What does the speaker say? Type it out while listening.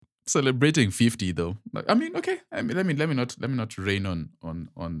celebrating 50 though. I mean, okay. I mean, let me not rain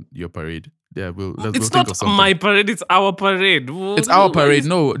on your parade. Yeah, we'll It's think not of something. my parade, it's our parade. It's our parade.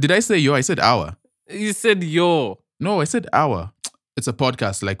 No, did I say your? I said our. You said your. No, I said our. It's a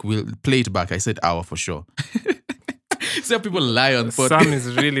podcast. Like, we'll play it back. I said our for sure. So people lie on podcasts. Sam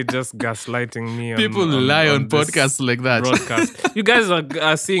is really just gaslighting me. People lie on podcasts like that. Broadcast. You guys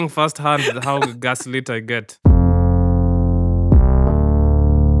are seeing firsthand how gaslit I get.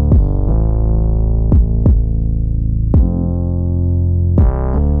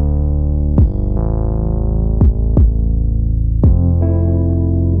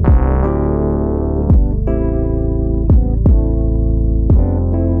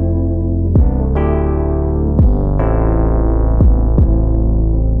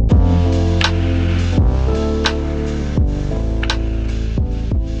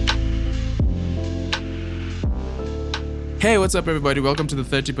 Hey, what's up, everybody? Welcome to the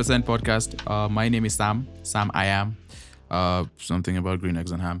 30% podcast. My name is Sam. I am. Something about green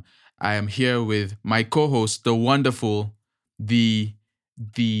eggs and ham. I am here with my co-host, the wonderful, the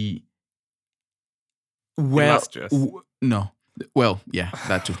Illustrious.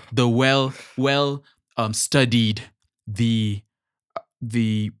 that too. The well studied, the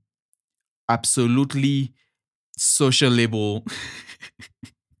absolutely socialable.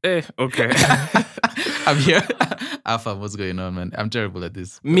 Okay. I'm here. Afam, what's going on, man? I'm terrible at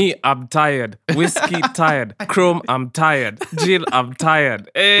this. Me, I'm tired. Whiskey, tired. Chrome, I'm tired. Jill, I'm tired.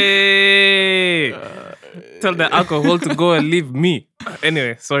 Hey! Tell the alcohol to go and leave me.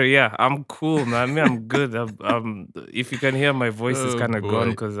 Anyway, sorry, yeah, I'm cool, man. Me, I'm good. If you can hear, my voice is kind of gone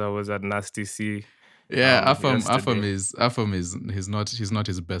because I was at Nasty C. Yeah, Afam is he's not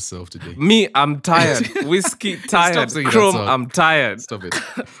his best self today. Me, I'm tired. Whiskey, tired. Chrome, I'm tired. Stop it.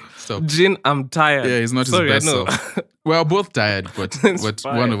 Stop. Gin, I'm tired. Yeah, he's not his best self. We're both tired, but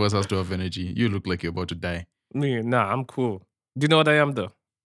one of us has to have energy. You look like you're about to die. Me, nah, I'm cool. Do you know what I am though?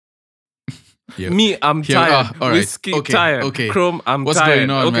 Yeah. Me, I'm tired. All right. Whiskey, tired. Okay. Chrome, I'm What's tired. going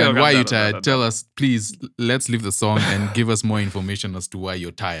on, man? Okay, why are you tired? Tell us, please. Let's leave the song and give us more information as to why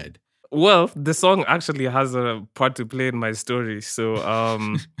you're tired. Well, the song actually has a part to play in my story. So,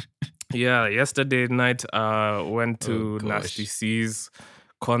 yeah, yesterday night, went to Nasty C's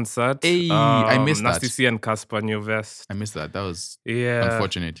concert. Hey, I missed Nasty that. C and Cassper Nyovest. I missed that. That was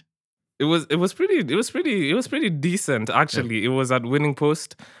unfortunate. unfortunate. It was pretty decent actually. Yeah. It was at Winning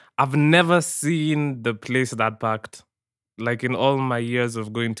Post. I've never seen the place that packed. Like in all my years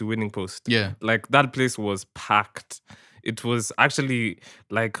of going to Winning Post. Yeah. Like that place was packed. It was actually,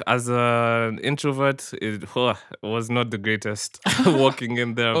 like, as an introvert, it was not the greatest walking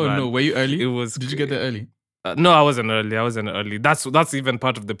in there. Oh, man. no. Were you early? Did you get there early? No, I wasn't early. That's even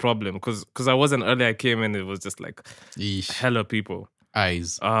part of the problem. Because I wasn't early, I came in, it was just like, hella people.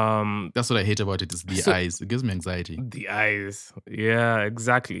 Eyes. That's what I hate about it, is the eyes. It gives me anxiety. The eyes. Yeah,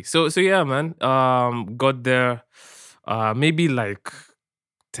 exactly. So yeah, man. Got there maybe like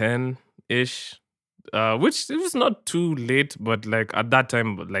 10-ish. Which it was not too late, but like at that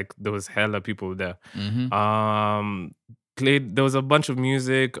time, like there was hella people there. Mm-hmm. There was a bunch of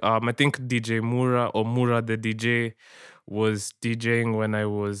music. I think DJ Mura the DJ was DJing when I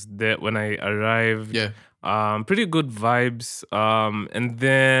was there, when I arrived. Yeah. Pretty good vibes. And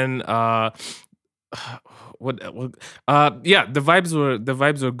then the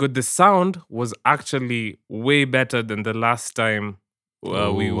vibes were good. The sound was actually way better than the last time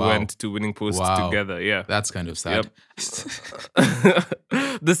we went to Winning Post together. Yeah, that's kind of sad. Yep.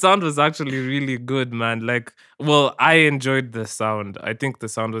 The sound was actually really good, man. Like, well, I enjoyed the sound. I think the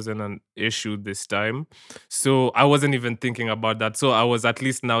sound wasn't an issue this time, so I wasn't even thinking about that. So I was at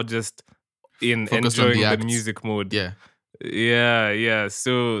least now just enjoying the music mode. Yeah.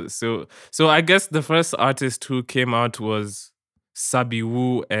 So I guess the first artist who came out was Sabi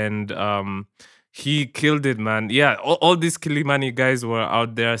Wu, and he killed it, man. Yeah, all these Kilimani guys were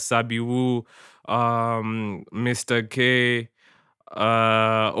out there. Sabi Wu, Mr. K,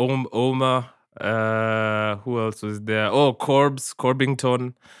 Oma. Who else was there? Oh,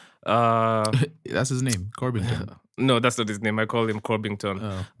 Corbington. That's his name, Corbington. No, that's not his name. I call him Corbington.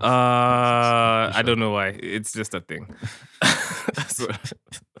 Oh. I don't know why. It's just a thing.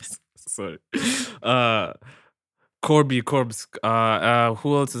 Sorry. Corbs.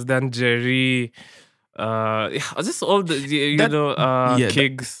 Who else is then? Jerry. Just all the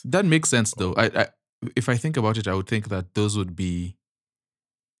Kigs. That makes sense though. I if I think about it, I would think that those would be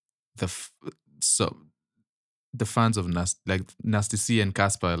the fans of Nasty C and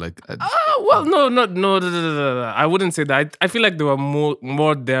Cassper. No. I wouldn't say that. I feel like they were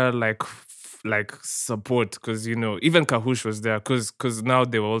more there like like support, because even Kahush was there, because now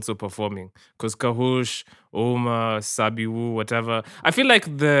they were also performing, because Kahush, Oma, Sabiwu, whatever. I feel like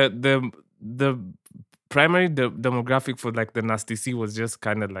the primary demographic for like the Nasty C was just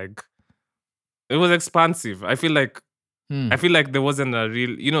kind of like, it was expansive. I feel like there wasn't a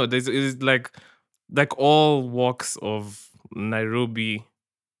real, there's is like all walks of Nairobi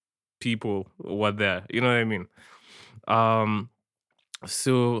people were there. You know what I mean?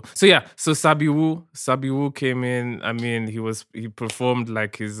 So yeah, so Sabiwu came in. I mean, he performed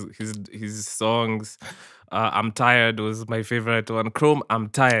like his songs. I'm tired was my favorite one. Chrome, I'm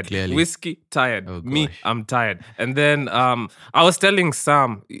tired. Clearly. Whiskey, tired. Oh, Me, gosh. I'm tired. And then I was telling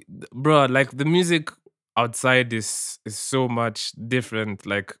Sam, bro, like the music outside is so much different,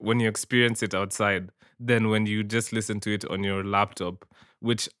 like when you experience it outside than when you just listen to it on your laptop,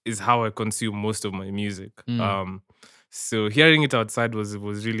 which is how I consume most of my music. So hearing it outside was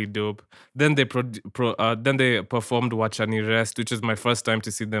really dope. Then they then they performed Wachani Rest, which is my first time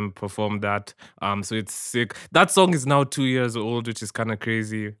to see them perform that. So it's sick. That song is now 2 years old, which is kind of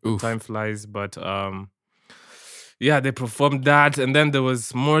crazy. Oof. Time flies, but yeah, they performed that, and then there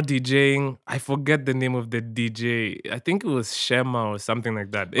was more DJing. I forget the name of the DJ. I think it was Shema or something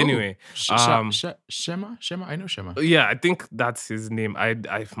like that. Anyway, Shema? I know Shema. yeah, I think that's his name. I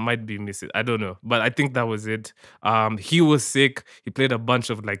might be missing. I don't know, but I think that was it. He was sick. He played a bunch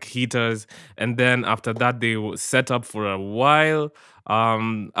of like heaters, and then after that they set up for a while.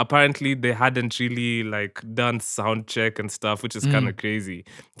 Apparently they hadn't really like done sound check and stuff, which is kind of crazy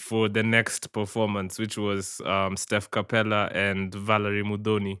for the next performance, which was Steph Capella and Valerie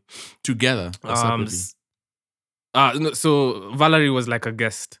Mudoni Together or separately? No, so Valerie was like a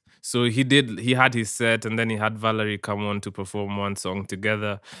guest. So he had his set, and then he had Valerie come on to perform one song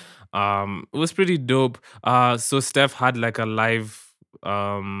together. It was pretty dope. So Steph had like a live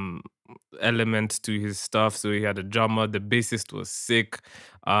element to his stuff. So he had a drummer, the bassist was sick.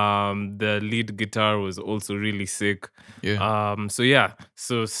 The lead guitar was also really sick. Yeah.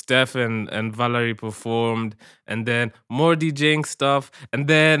 So Steph and Valerie performed, and then more DJing stuff, and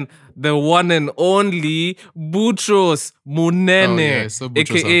then the one and only Boutros Munene, Oh, yeah, I saw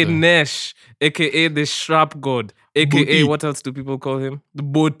Boutros aka out there. Nesh, aka the Shrap God, aka Boti. what else do people call him? The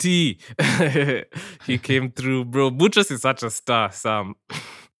Boti. He came through, bro. Boutros is such a star, Sam.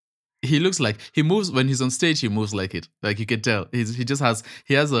 He looks like he moves when he's on stage. He moves like it. Like you can tell. He has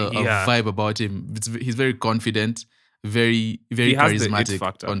a Yeah. vibe about him. He's very confident, very He has the it charismatic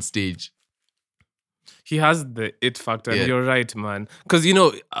factor. on stage. He has the it factor, and Yeah. you're right, man. Because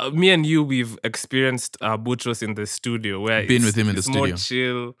me and you, we've experienced Boutros in the studio, where Been with him in the it's more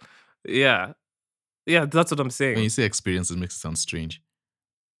studio. chill. Yeah, that's what I'm saying. When you say experience, it makes it sound strange.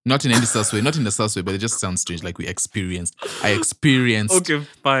 Not in any sus way, not in the sus way, but it just sounds strange. Like we experienced. I experienced. Okay,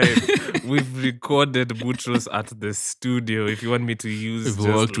 fine. We've recorded Boutros at the studio. If you want me to use We've just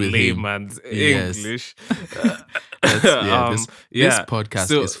worked with him. layman's Yes. English. This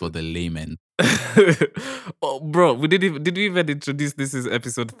podcast is for the layman. Oh, bro, did we even introduce this is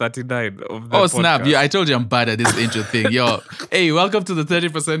episode 39 of the Oh, podcast? snap. Yeah, I told you I'm bad at this intro thing. Yo, hey, welcome to the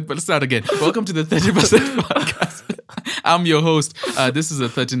 30%. But let's start again. Welcome to the 30% podcast. I'm your host. This is the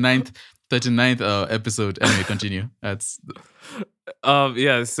 39th episode. Anyway, continue.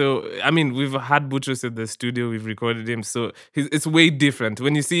 So I mean, we've had Boutros in the studio, we've recorded him, so it's way different.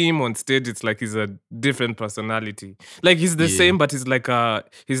 When you see him on stage, it's like he's a different personality. Like he's the same, but he's like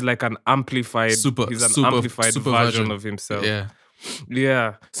an amplified amplified version of himself.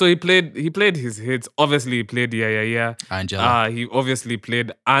 Yeah. So he played his hits. Obviously, he played Yeah. Angela. He obviously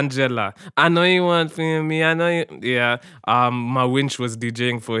played Angela. I know you want from me. I know you. Yeah. Mawinch was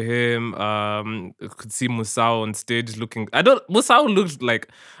DJing for him. Could see Musao on stage looking. Musao looks like,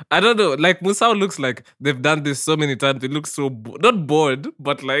 I don't know. Like Musao looks like they've done this so many times. It looks so not bored,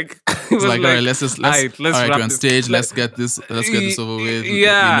 but like It's like, all right, let's all right, wrap wrap on this. stage. Let's get this over with.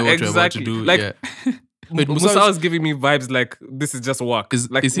 Yeah, we know what we're about to exactly. do. Like, Yeah. Wait, Musao is giving me vibes like this is just work.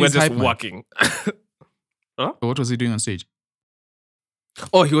 Is Like he we're his just hype man? walking. What was he doing on stage?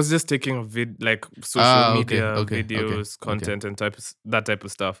 Oh, he was just taking like social media okay, videos, okay. content, and that type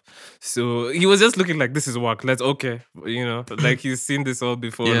of stuff. So he was just looking like this is work. Like he's seen this all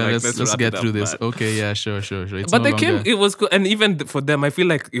before. Yeah, like, let's wrap get it through up, this. man. Okay, yeah, sure. It's But no they longer... came. It was cool, and even for them, I feel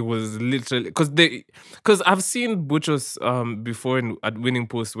like it was literally because I've seen Butchers before at Winning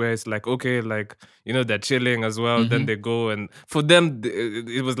Post where it's like okay, like they're chilling as well. Then they go, and for them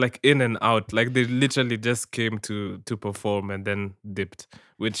it was like in and out. Like they literally just came to perform and then dipped,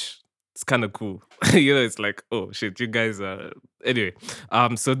 which it's kind of cool. It's like oh shit, you guys are anyway.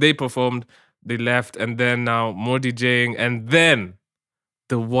 So they performed, they left, and then now more DJing, and then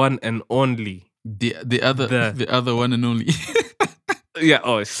the one and only. The other one and only. Yeah.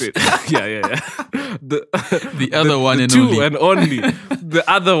 Oh shit. Yeah. The other one the and two only. and only. The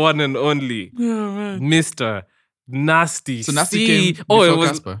other one and only. Oh, man. Mr. Nasty So Nasty C. came Oh, before it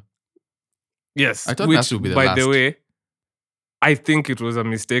was Cassper. yes. I thought Which, Nasty would be the by last. the way, I think it was a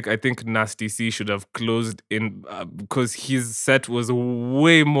mistake. I think Nasty C should have closed in because his set was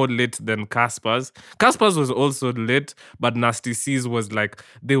way more lit than Casper's. Casper's was also lit, but Nasty C's was like,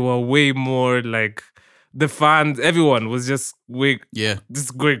 they were way more like, the fans, everyone was just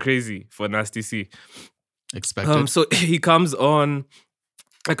just going crazy for Nasty C. Expected. So he comes on,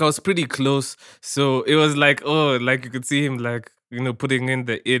 like I was pretty close. So it was like, oh, like you could see him like, putting in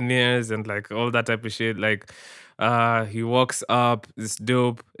the in-ears and like all that type of shit. Like he walks up, it's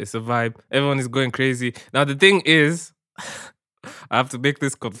dope, it's a vibe. Everyone is going crazy. Now the thing is, I have to make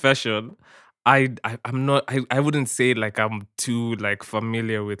this confession. I'm not I wouldn't say like I'm too like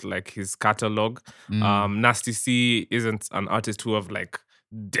familiar with like his catalog. Nasty C isn't an artist who have like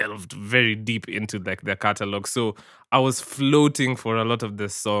delved very deep into like their catalog. So I was floating for a lot of the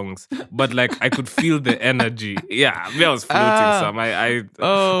songs, but like I could feel the energy. Yeah, I was floating some. I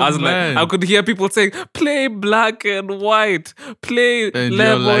was man. like, I could hear people saying, "Play Black and White, play And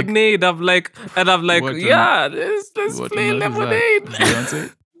you're like, Lemonade." I'm like, yeah, let's play Lemonade.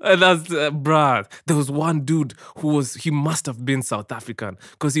 Beyonce? And that's bruh. There was one dude he must have been South African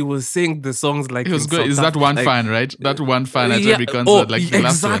because he was saying the songs like It was good. Is that one fan, right? That one fan at every concert, like the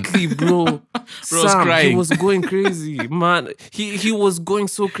last one. Exactly, bro. Bro was crying. He was going crazy, man. He was going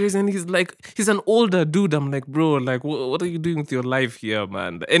so crazy, and he's an older dude. I'm like, bro, like, what are you doing with your life here,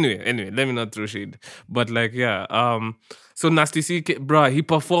 man? Anyway, let me not throw shade, but like, yeah. So Nasty C, bruh, he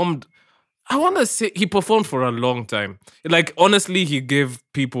performed. I want to say he performed for a long time. Like, honestly, he gave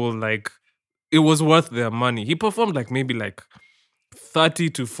people like, it was worth their money. He performed like maybe like 30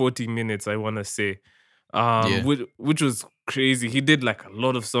 to 40 minutes, I want to say, which was crazy. He did like a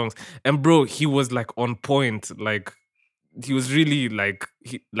lot of songs, and bro, he was like on point. Like, he was really like,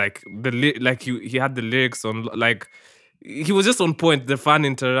 he had the lyrics on, like, he was just on point. The fan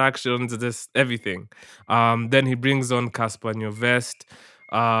interactions, this everything. Then he brings on Cassper Nyovest.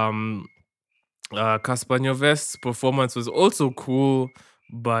 Cassper Nyovest's performance was also cool,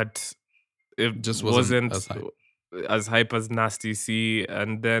 but it Just wasn't as hype. as hype as Nasty C.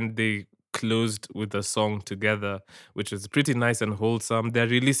 And then they closed with a song together, which was pretty nice and wholesome. They're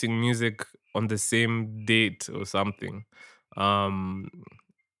releasing music on the same date or something.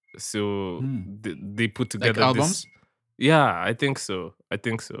 So they put together Like albums? Yeah, I think so.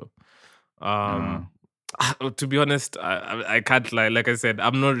 To be honest, I can't lie. Like I said,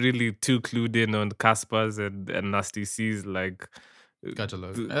 I'm not really too clued in on Casper's and Nasty C's like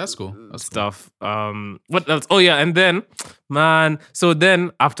Catalog. That's cool. That's stuff. What else? Oh yeah, and then man. So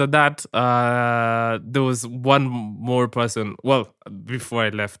then after that, there was one more person. Well, before I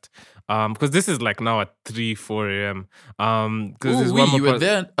left, because this is like now at 3-4 a.m. Because there's one more. You were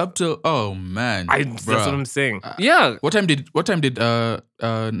there up till man. That's what I'm saying. Yeah. What time did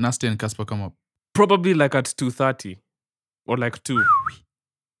Nasty and Cassper come up? Probably like at 2:30 or like 2.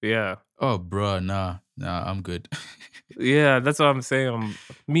 Yeah. Oh, bro, nah, I'm good. Yeah, that's what I'm saying.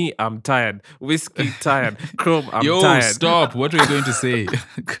 I'm tired. Whiskey tired. Chrome, I'm Yo, tired. stop. What were you going to say?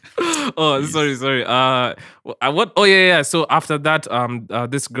 Oh, sorry. What? Oh, yeah. So after that,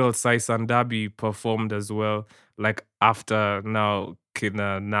 this girl Sai Sandabi performed as well. Like after now,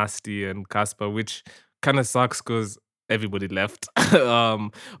 Kina, Nasty, and Cassper, which kind of sucks because everybody left.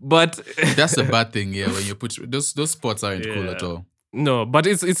 But that's a bad thing. Yeah, when you put those spots aren't cool at all. No, but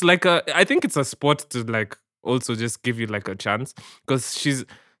it's like I think it's a spot to like also just give you like a chance because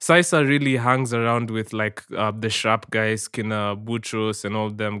Saisa really hangs around with like the Shrap guys, Kina Butros and all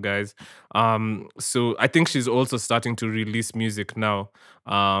them guys. So I think she's also starting to release music now.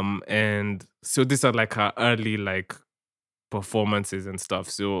 And so these are like her early like performances and stuff.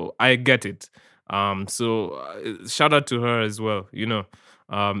 So I get it. So shout out to her as well,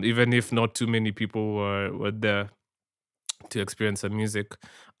 even if not too many people were there to experience her music.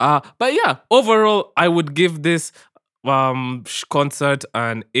 But yeah, overall, I would give this concert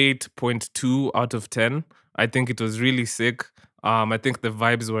an 8.2 out of 10. I think it was really sick. I think the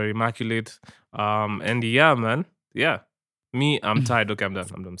vibes were immaculate. And yeah, man. Yeah. Me, I'm tired. Okay, I'm done.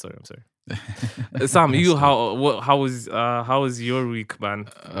 I'm sorry. Sam, you how was your week, man?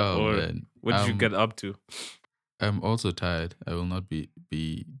 Man. What did you get up to? I'm also tired. I will not be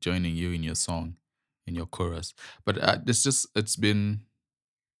joining you in your song, in your chorus. But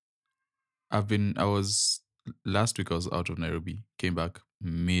last week I was out of Nairobi, came back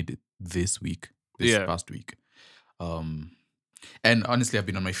mid this past week. And honestly, I've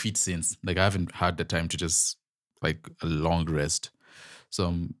been on my feet since. Like I haven't had the time to just like a long rest. So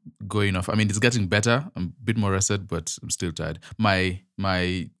I'm going off. I mean, it's getting better. I'm a bit more rested, but I'm still tired. My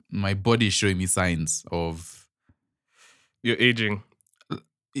body is showing me signs of You're aging.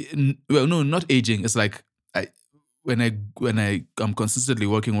 well, no, not aging. It's like I when I am consistently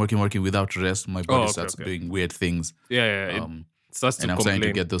working without rest, my Oh, body okay, starts okay. doing weird things. Yeah. It Um, starts to and I'm starting to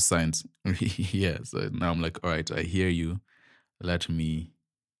complain. get those signs. Yeah. So now I'm like, all right, I hear you. Let me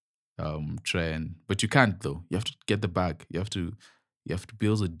try and, but you can't though. You have to get the bag. You have to be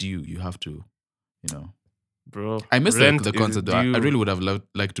also due. You have to, you know. Bro, I missed rent the is concert though. I due. really would have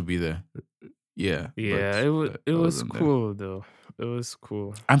liked to be there. Yeah, Yeah, but it I was wasn't there. cool though. It was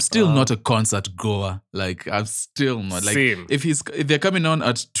cool. I'm still not a concert goer. Like I'm still not. Like Same. if they're coming on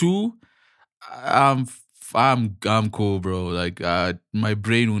at 2, I'm I'm cool, bro. Like my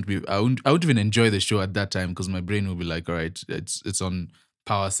brain won't be. I wouldn't even enjoy the show at that time because my brain will be like, all right, it's on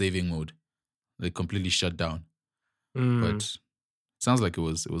power saving mode, like completely shut down. Mm. But sounds like it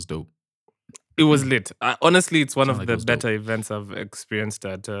was dope. It was lit. Honestly, it's one Sounds of like it the was dope. better events I've experienced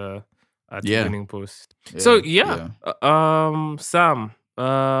at Yeah, Winning Post. So yeah. Sam,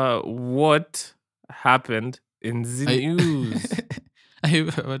 what happened in the I news? I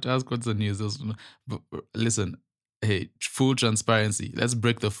want to ask what's the news. But listen, hey, full transparency. Let's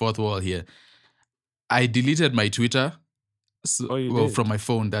break the fourth wall here. I deleted my Twitter. Oh, you Well, did? from my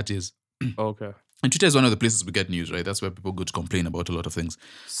phone, that is. Okay. And Twitter is one of the places we get news, right? That's where people go to complain about a lot of things.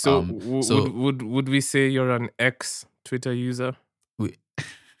 So So would we say you're an ex Twitter user? we,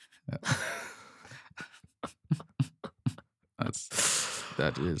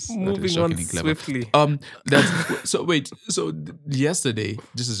 that is Moving on shockingly clever. swiftly. That's so. Wait, so yesterday,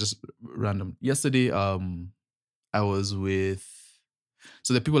 this is just random. Yesterday, I was with.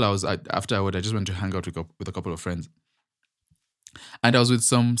 So the people after I just went to hang out with a couple of friends, and I was with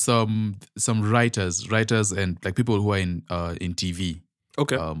some writers and like people who are in TV.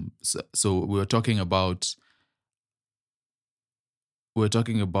 Okay. So we were talking about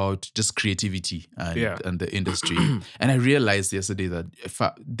just creativity and the industry. And I realized yesterday that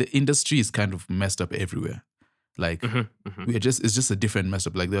the industry is kind of messed up everywhere. Like it's just a different mess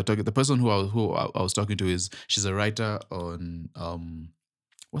up. Like they're talking. The person who I was talking to she's a writer on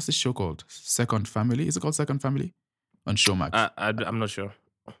what's this show called? Second Family. Is it called Second Family? On Showmax. I'm not sure.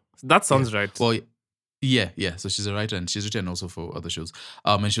 That sounds right. Well, yeah. So she's a writer and she's written also for other shows.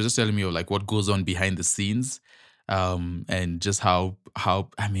 And she was just telling me like what goes on behind the scenes, and just how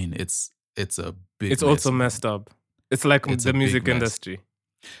I mean it's a big. It's mess, also man. messed up. It's like It's the a big music mess. industry.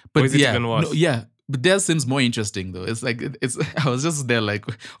 But or is it even worse? But theirs seems more interesting though. It's like it's. I was just there like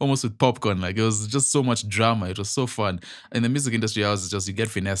almost with popcorn. Like it was just so much drama. It was so fun. In the music industry, I was just you get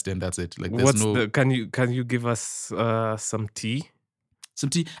finessed and that's it. Like there's can you give us some tea? Some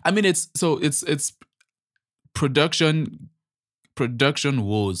tea. I mean, it's production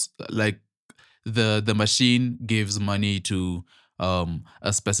woes. Like the machine gives money to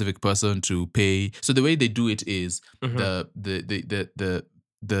a specific person to pay. So the way they do it is the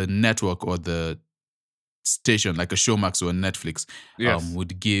network or the station, like a Showmax or a Netflix,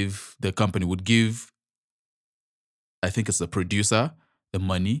 the company would give, I think it's the producer, the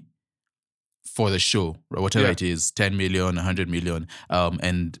money for the show, whatever it is, 10 million, 100 million,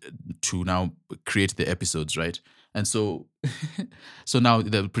 and to now create the episodes, right? And so, so now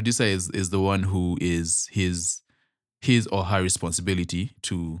the producer is the one who is his or her responsibility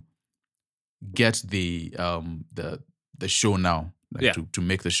to get the show now, like to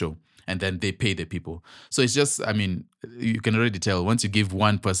make the show, and then they pay the people. So it's just, I mean, you can already tell once you give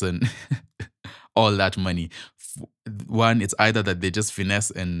one person all that money, one, it's either that they just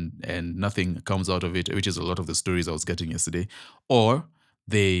finesse and nothing comes out of it, which is a lot of the stories I was getting yesterday, or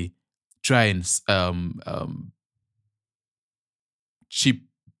they try and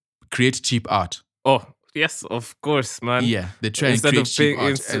create cheap art. Oh yes, of course, man. Yeah, they try and create cheap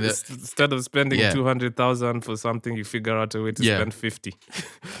art. Instead of spending 200,000 for something, you figure out a way to spend 50.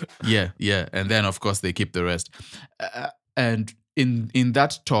 yeah, and then of course they keep the rest. And in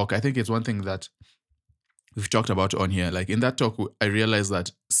that talk, I think it's one thing that we've talked about on here. Like in that talk, I realized that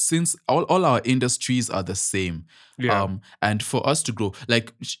since all our industries are the same, and for us to grow,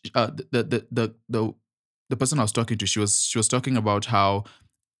 like the person I was talking to, she was talking about how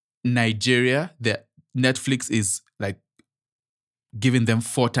Nigeria, the Netflix is like giving them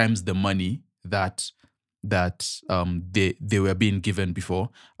 4 times the money that they were being given before,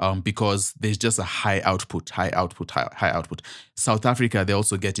 because there's just a high output. South Africa, they're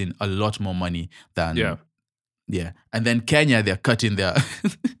also getting a lot more money than and then Kenya, they're cutting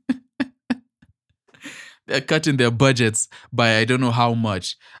cutting their budgets by I don't know how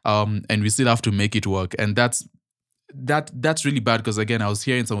much, and we still have to make it work, and that's really bad because again I was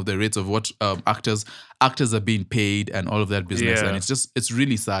hearing some of the rates of what actors are being paid and all of that business, and it's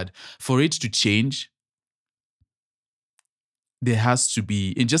really sad. For it to change, there has to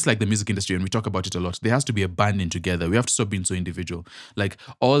be, in just like the music industry, and we talk about it a lot, there has to be a banding together. We have to stop being so individual. Like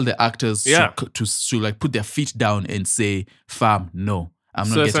all the actors to like put their feet down and say, fam, no, I'm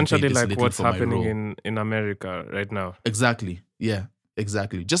not getting paid this essentially little like what's for my happening role. in America right now. Exactly. Yeah,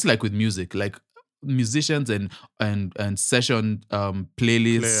 exactly. Just like with music, like musicians and session playlists,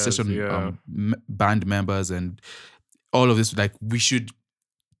 Players, session band members, and all of this. Like we should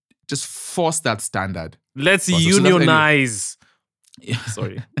just force that standard. Let's So that's- unionize. Yeah.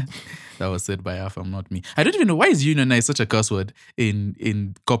 Sorry. That was said by Afam, not me. I don't even know why is unionize such a curse word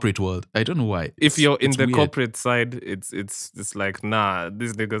in corporate world. I don't know why. If you're in It's the weird. corporate side, it's like, nah,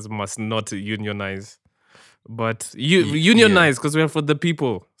 these niggas must not unionize. But unionize because we are for the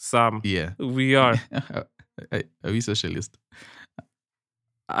people, Sam. Yeah. We are. Are we socialist?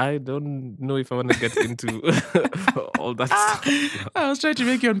 I don't know if I want to get into all that stuff. I was trying to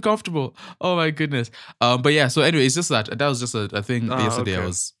make you uncomfortable. Oh my goodness. But yeah, so anyway, it's just that was just a thing yesterday.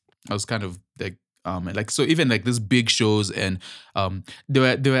 Okay. I was kind of like so even like these big shows, and they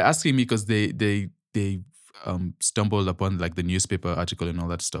were asking me because they stumbled upon like the newspaper article and all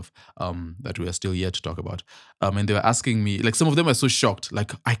that stuff that we are still yet to talk about, and they were asking me, like some of them were so shocked,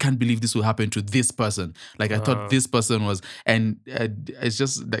 like I can't believe this will happen to this person, like I thought this person was, and it's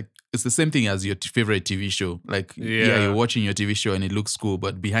just like it's the same thing as your favorite TV show, like you're watching your TV show and it looks cool,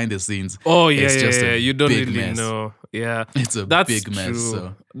 but behind the scenes it's just a you don't big really mess. know. It's a That's big mess. true.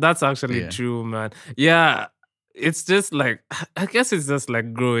 So That's actually true, man. Yeah. It's just like, I guess it's just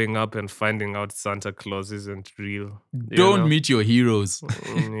like growing up and finding out Santa Claus isn't real. don't meet your heroes.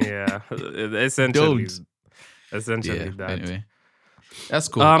 Yeah, essentially. Don't. Essentially that. Anyway, that's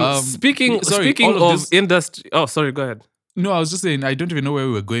cool. Speaking all of industry. Oh, sorry, go ahead. No, I was just saying I don't even know where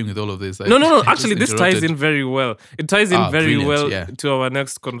we were going with all of this. No. Actually, this ties in very well. It ties in very brilliant, well yeah. to our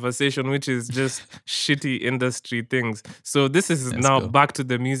next conversation, which is just shitty industry things. So this is Let's now go. back to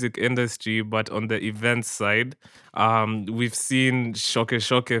the music industry, but on the events side. We've seen Shoke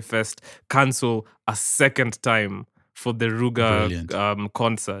Shoke Fest cancel a second time for the Brilliant. Ruga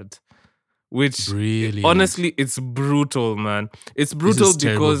concert. Which Brilliant. honestly, it's brutal, man. It's This brutal is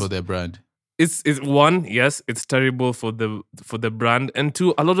terrible because for their brand. it's one, yes, it's terrible for the brand, and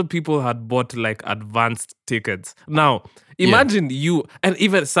two, a lot of people had bought like advanced tickets. Now, imagine you, and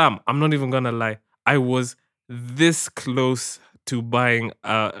even Sam, I'm not even gonna lie, I was this close to buying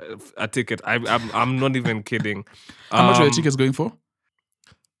a ticket. I'm not even kidding. How much were your tickets going for?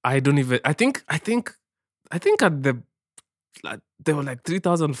 I don't even. I think at the. They were like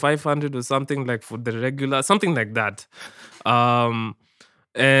 3,500 or something, like for the regular, something like that.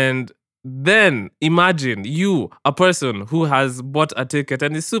 And then imagine you, a person who has bought a ticket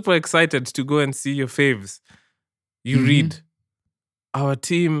and is super excited to go and see your faves. You read, our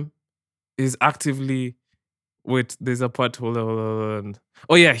team is actively. Wait, there's a part. Hold on.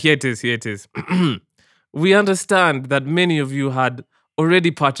 Oh yeah, here it is. We understand that many of you had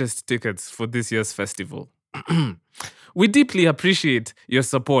already purchased tickets for this year's festival. We deeply appreciate your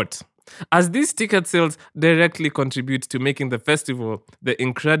support, as these ticket sales directly contribute to making the festival the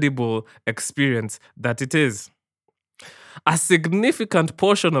incredible experience that it is. A significant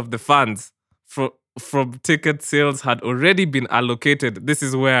portion of the funds from ticket sales had already been allocated. This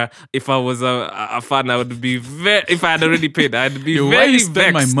is where, if I was a fan, I would be very. If I had already paid, I'd be Yo, very why you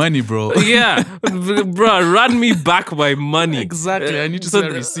spend vexed. my money, bro? Yeah, bro, run me back my money. Exactly. I need to see a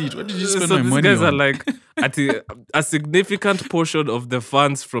receipt. What did you spend so my these money guys on? are like, a significant portion of the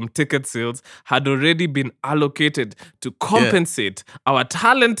funds from ticket sales had already been allocated to compensate our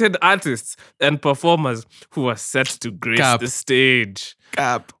talented artists and performers who are set to grace Cap. the stage.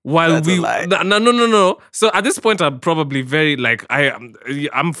 Cap. While That's a lie. no. So at this point, I'm probably very like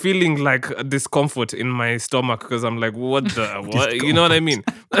I'm feeling like a discomfort in my stomach because I'm like, what the what? You know what I mean?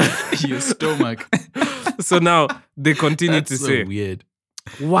 Your stomach. So now they continue That's to so say, weird.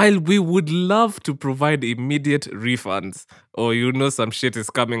 while we would love to provide immediate refunds, or some shit is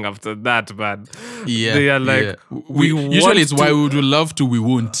coming after that, man. Yeah. They are like, yeah. we usually want it's why to- we would love to, we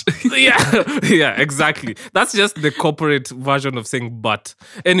won't. yeah, exactly. That's just the corporate version of saying but.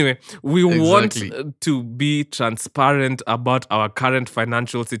 Anyway, we want Exactly. to be transparent about our current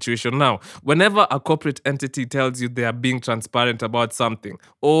financial situation. Now, whenever a corporate entity tells you they are being transparent about something,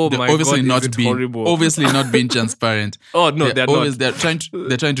 They're my obviously God, not is it being horrible. obviously not being transparent. Oh, no, they're not. They're trying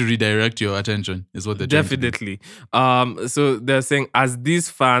to redirect your attention, is what they're trying to do. Definitely. So So they're saying, as these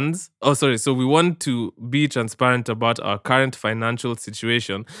funds, so we want to be transparent about our current financial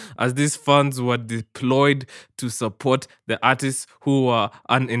situation, as these funds were deployed to support the artists who are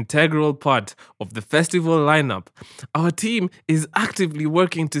an integral part of the festival lineup. Our team is actively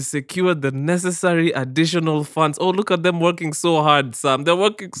working to secure the necessary additional funds. Oh, look at them working so hard, Sam. They're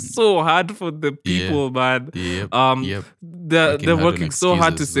working so hard for the people, man. Yep. They're working so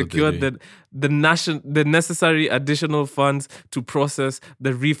hard to excuses is what secure they're the necessary additional funds to process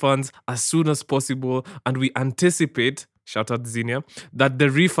the refunds as soon as possible, and we anticipate, shout out Xenia, that the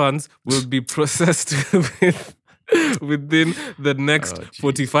refunds will be processed within the next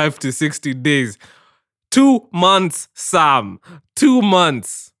 45 to 60 days. 2 months, Sam. 2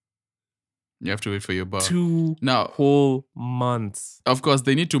 months. You have to wait for your bar. 2 whole months. Of course,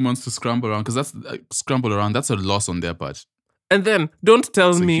 they need 2 months to scramble around, because that's a loss on their part. And then don't tell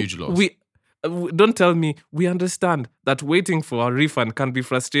It's a me huge loss. don't tell me we understand that waiting for a refund can be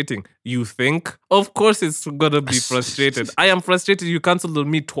frustrating. You think? Of course it's gonna be frustrated. I am frustrated you cancelled on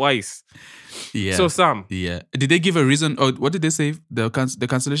me twice. Yeah. So Sam. Yeah. Did they give a reason? Or what did they say? The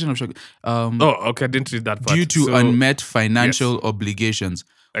cancellation of Shoke. Okay, I didn't read that part. Due to unmet financial obligations.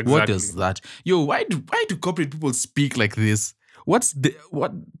 Exactly. What is that? Yo, why do corporate people speak like this? What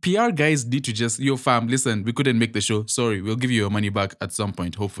PR guys need to just, fam, listen, we couldn't make the show. Sorry, we'll give you your money back at some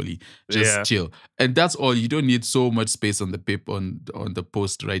point, hopefully. Just chill. And that's all. You don't need so much space on the paper, on the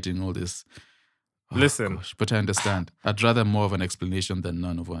post writing all this. Listen. Gosh, but I understand. I'd rather more of an explanation than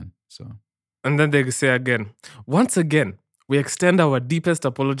none of one. So. And then they say again, once again, we extend our deepest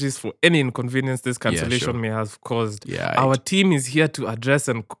apologies for any inconvenience this cancellation may have caused. Yeah, our team is here to address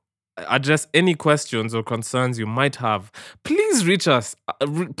any questions or concerns you might have. Please reach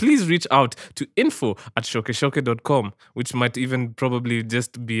out to info@shokeshoke.com, which might even probably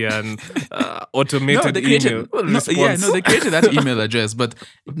just be an automated email response. They created that email address, but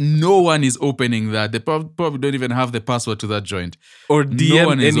no one is opening that. They probably don't even have the password to that joint. Or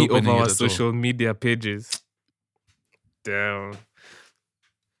DM any of our social media pages. Damn.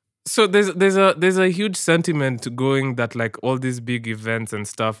 So there's a huge sentiment going that like all these big events and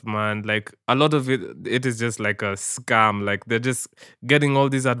stuff, man, like a lot of it is just like a scam. Like they're just getting all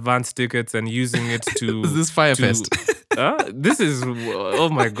these advance tickets and using it to Is this Firefest? This is, oh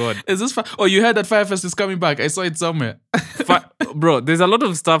my God. Is this you heard that Firefest is coming back? I saw it somewhere. Bro, there's a lot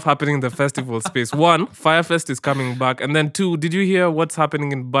of stuff happening in the festival space. 1, Firefest is coming back, and then 2, did you hear what's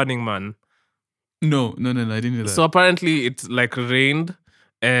happening in Burning Man? No, I didn't hear that. So apparently it's like rained.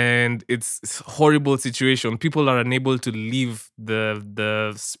 And it's a horrible situation. People are unable to leave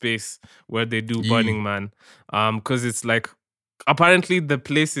the space where they do Burning Man, because it's like apparently the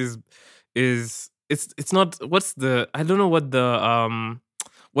place is it's not, I don't know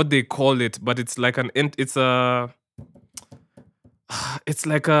what they call it, but it's like it's not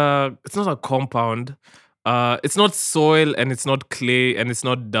a compound. It's not soil and it's not clay and it's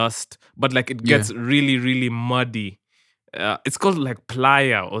not dust, but like it gets really, really muddy. It's called like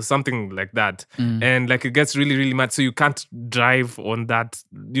playa or something like that. And like it gets really, really mad. So you can't drive on that.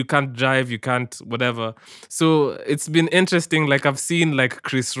 You can't drive, you can't whatever. So it's been interesting. Like I've seen like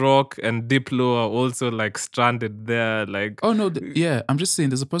Chris Rock and Diplo are also like stranded there. Like, oh no, I'm just saying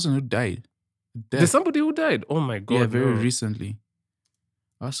there's a person who died. There's somebody who died. Oh my God. Yeah, very recently.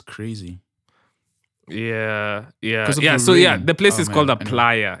 That's crazy. Yeah. So the place is called a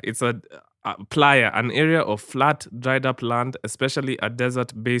playa. It's a playa, an area of flat, dried up land, especially a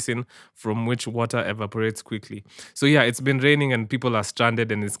desert basin from which water evaporates quickly. So yeah, it's been raining and people are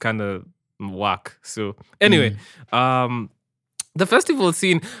stranded and it's kind of whack. So anyway, the festival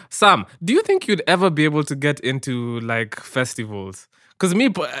scene. Sam, do you think you'd ever be able to get into like festivals?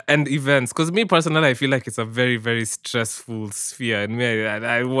 And events. Because me personally, I feel like it's a very, very stressful sphere, and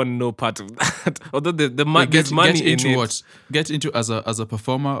I want no part of that. Although there's money in it. What? Get into as a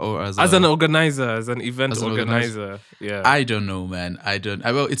performer or as an organizer, as an event organizer. Yeah. I don't know, man.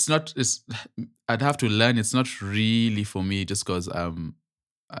 Well, it's not. I'd have to learn. It's not really for me, just because I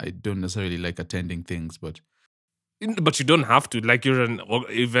don't necessarily like attending things, but you don't have to. Like you're an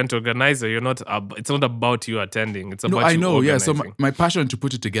event organizer. You're not. It's not about you attending. It's about you. I know. Organizing. Yeah. So my passion to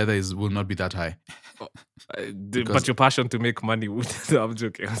put it together will not be that high. But your passion to make money would. I'm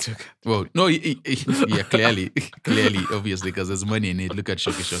joking. Well, no. Yeah. Clearly, obviously, because there's money in it. Look at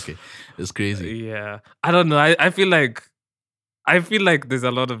Shoke Shoke. It's crazy. Yeah. I don't know. I feel like there's a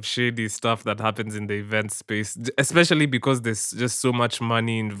lot of shady stuff that happens in the event space, especially because there's just so much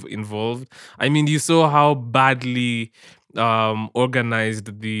money involved. I mean, you saw how badly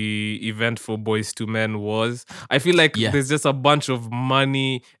organized the event for Boys to Men was. I feel like Yeah, there's just a bunch of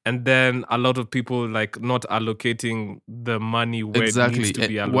money, and then a lot of people like not allocating the money where it needs exactly. to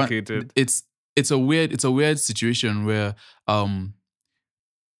be allocated. It's a weird situation where um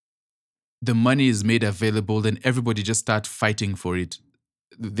the money is made available, then everybody just start fighting for it.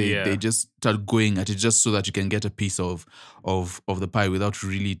 They Yeah. just start going at it just so that you can get a piece of the pie without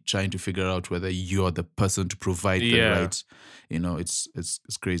really trying to figure out whether you're the person to provide the Yeah. right.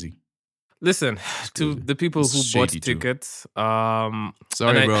 It's crazy. Listen, It's to crazy. the people It's who bought shady too. tickets, and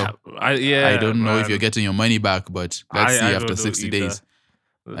Sorry, bro. I I yeah, don't know if you're man, getting your money back, but let's see I after don't know 60 either. days.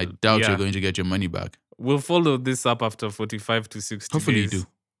 I doubt you're Yeah, going to get your money back. we'll follow this up after 45 to 60 Hopefully you days. do.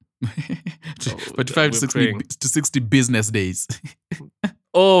 45 We're praying. to 60 business days.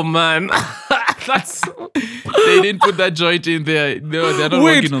 Oh man, that's They didn't put that joint in there. No, they're not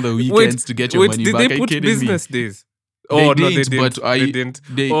wait, working on the wait, weekends to get your money Did back. they Are you put kidding me? business days? They Oh no, they did, but didn't.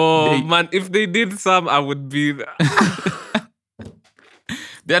 They didn't. Oh they man, if they did some, I would be.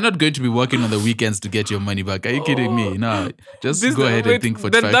 they're not going to be working on the weekends to get your money back. Are you kidding me? No, just This go ahead and wait, think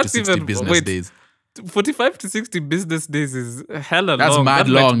then 45 to that's 60 even business days. 45 to 60 business days is hella That's long. mad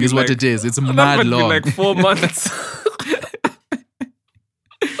That might long, be is what like- it is. It's That mad might be long. like 4 months.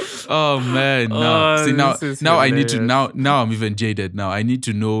 Oh man, no. Oh, See now, this is I need to hilarious. now I'm even jaded. Now I need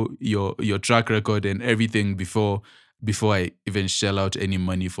to know your track record and everything before I even shell out any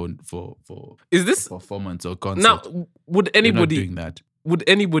money for Is this performance or concert. now? Would You're not anybody? doing that. Would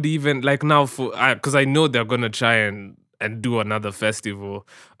anybody even like now for? Because I know they're gonna try and do another festival,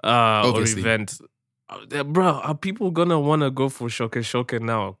 or Obviously. event. Bro, are people gonna want to go for Shoke Shoke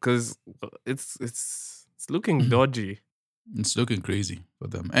now? Because it's looking dodgy. It's looking crazy for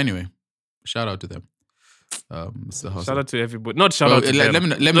them. Anyway, shout out to them. It's the hustle. Shout out to everybody. Not shout Well, out to them. let me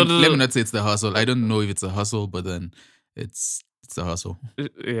No, let me not say it's the hustle. I don't know if it's a hustle, but then it's a hustle.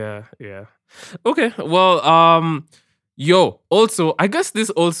 Yeah. Okay. Well, also, I guess this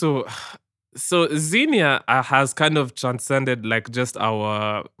also. So Xenia has kind of transcended like just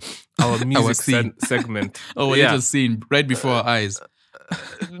our music scene. segment. Oh, a yeah. little scene right before our eyes.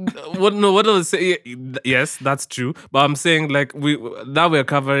 What I was saying? Yes, that's true. But I'm saying like we're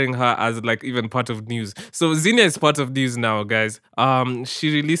covering her as like even part of news. So Xenia is part of news now, guys.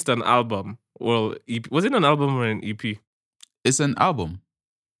 She released an album. Well, was it an album or an EP? It's an album.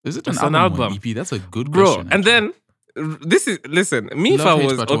 Is it an It's an album or album. an EP? That's a good Bro, question. and actually. then this is listen. Me, if Love I Hate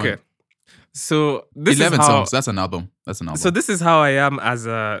was Part okay. One. So this 11 is how. songs. That's an album. That's an album. So this is how I am as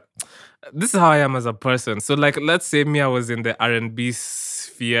a. This is how I am as a person. So like, let's say me, I was in the R&B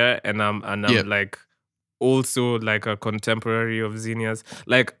sphere, and I'm Yeah. like also like a contemporary of Xenia's.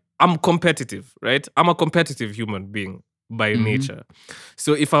 Like I'm competitive, right? I'm a competitive human being by nature.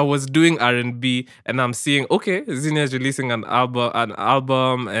 So if I was doing R&B and I'm seeing, okay, Xenia's releasing an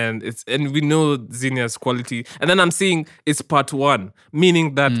album, and we know Xenia's quality, and then I'm seeing it's part 1,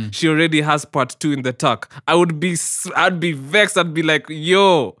 meaning that she already has part 2 in the tuck. I'd be vexed. I'd be like,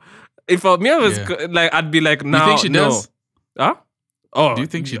 yo, if I was Yeah. like, I'd be like, You now, think she does? no. Huh? Oh, Do you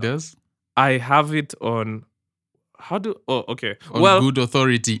think she does? I have it on. Okay. On Well, good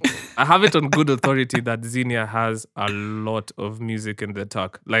authority. I have it on good authority that Xenia has a lot of music in the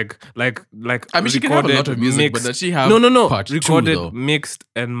tuck. Like. I mean, she can have a lot recorded, of music, mixed, but does she have no. part 2 Recorded, though? mixed,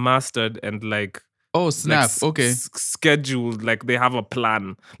 and mastered, and like. Oh Like snap! Okay. Scheduled, like they have a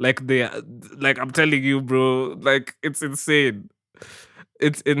plan. Like I'm telling you, bro. Like it's insane.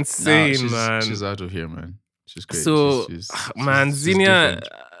 It's insane, man. She's out of here, man. She's crazy. So, man, she's Xenia, different.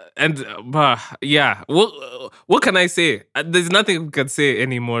 and yeah. What can I say? There's nothing we can say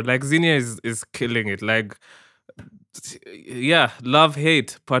anymore. Like Xenia is killing it. Like, yeah, love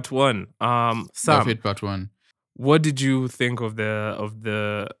hate part 1. Love Sam, Hate Part 1. what did you think of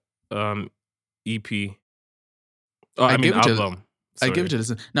the EP? Oh, I mean gave it a- album. I give it Sorry. a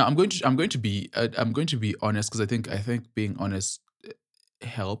listen. Now I'm going to be honest, because I think being honest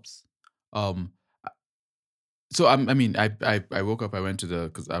helps. So I mean I woke up, I went to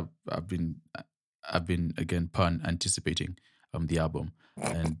because I've been again pun anticipating the album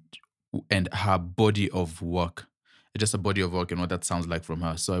and her body of work, just a body of work and what that sounds like from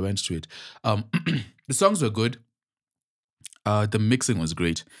her. So I went to it. The songs were good. The mixing was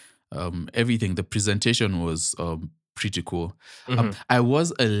great. Everything, the presentation was pretty cool. I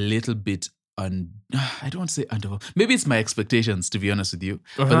was a little bit I don't want to say underwhelmed. Maybe it's my expectations, to be honest with you.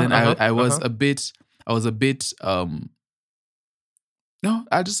 But then I was a bit no,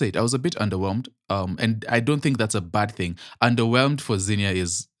 I'll just say it. I was a bit underwhelmed. And I don't think that's a bad thing. Underwhelmed for Xenia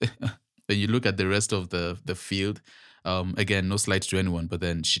is when you look at the rest of the field. Again, no slight to anyone, but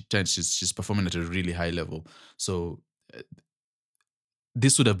then she's performing at a really high level. So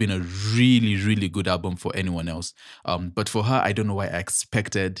this would have been a really, really good album for anyone else. But for her, I don't know why I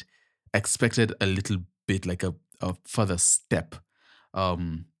expected a little bit like a further step.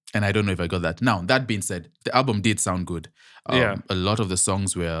 And I don't know if I got that. Now, that being said, the album did sound good. Yeah. A lot of the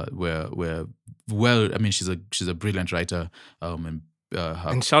songs were well. I mean, she's a brilliant writer. And her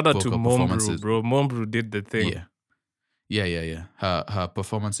And shout out to vocal Mombru, performances. bro. Mombru did the thing. Yeah. Her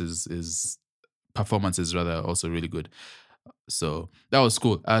performance is rather also really good. So that was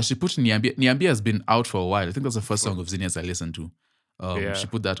cool. She put Nyambia. Nyambia has been out for a while. I think that's the first song of Xenia's I listened to. She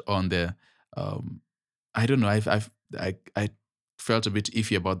put that on there. I don't know. I felt a bit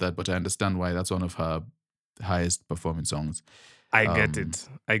iffy about that, but I understand why. That's one of her highest performing songs. I get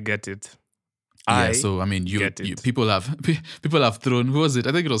it. Yeah, so I mean, you people have thrown. Who was it?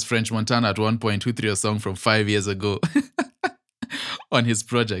 I think it was French Montana at one point who threw a song from 5 years ago on his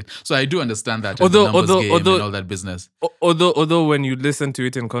project. So I do understand that. Although and all that business. Although when you listen to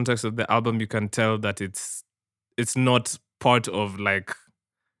it in context of the album, you can tell that it's not part of like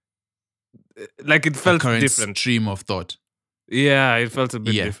it felt current different stream of thought. Yeah, it felt a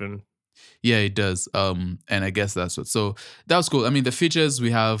bit different. Yeah, it does. And I guess that's what. So that was cool. I mean, the features,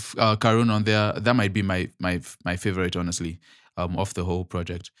 we have Karun on there. That might be my favorite, honestly, of the whole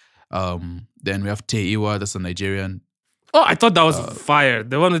project. Then we have Teiwa, that's a Nigerian. Oh, I thought that was fire.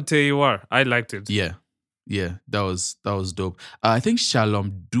 The one with Teiwa, I liked it. Yeah, that was dope. I think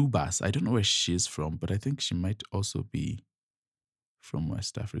Shalom Dubas. I don't know where she's from, but I think she might also be from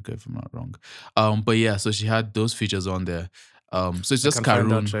West Africa, if I'm not wrong. But yeah, so she had those features on there. So it's just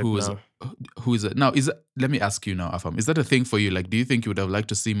Karun who is it now? Let me ask you now, Afam, is that a thing for you? Like, do you think you would have liked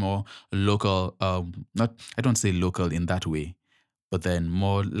to see more local? Not, I don't say local in that way, but then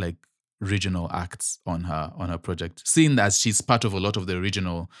more like regional acts on her project, seeing that she's part of a lot of the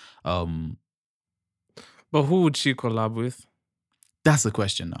regional. But who would she collab with? That's the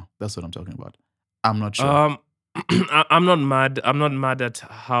question now. That's what I'm talking about. I'm not sure. I'm not mad. I'm not mad at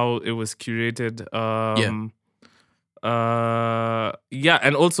how it was curated.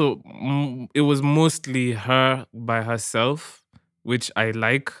 And also it was mostly her by herself, which I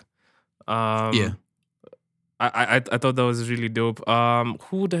like. I thought that was really dope.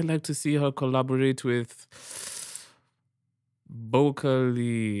 Who would I like to see her collaborate with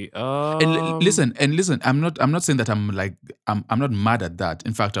vocally? And listen. I'm not saying that I'm not mad at that.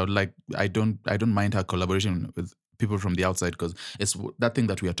 In fact, I don't mind her collaboration with people from the outside, because it's that thing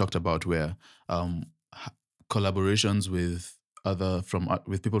that we had talked about where collaborations with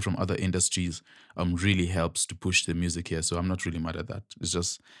people from other industries really helps to push the music here. So I'm not really mad at that. It's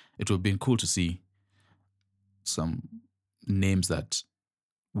just, it would have been cool to see some names that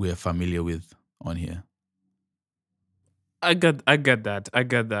we're familiar with on here. I get that.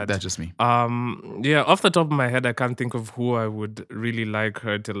 That's just me. Off the top of my head, I can't think of who I would really like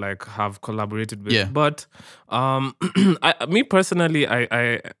her to like have collaborated with. Yeah. But me personally,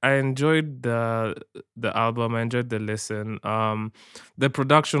 I enjoyed the album. I enjoyed the listen. The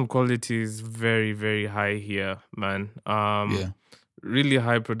production quality is very, very high here, man. Really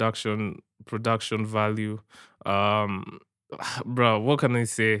high production value. Bro, what can I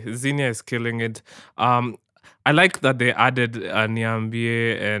say? Xenia is killing it. I like that they added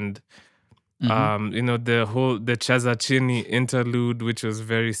Nyambie and the Chazachini interlude, which was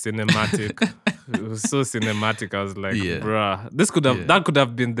very cinematic. It was so cinematic. I was like, bruh, that could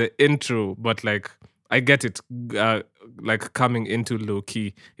have been the intro, but like I get it. Like coming into low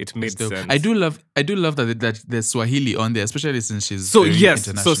key, it made sense. I do love that there's Swahili on there, especially since she's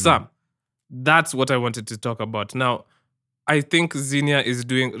international. So Sam, that's what I wanted to talk about now. I think Xenia is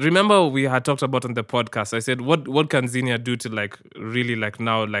doing. Remember, we had talked about on the podcast. I said, what can Xenia do to like really like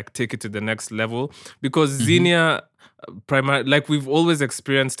now like take it to the next level? Because Xenia, like we've always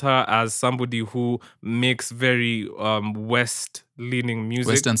experienced her as somebody who makes very West-leaning music,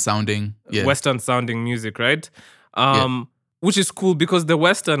 Western sounding music, right? Which is cool because the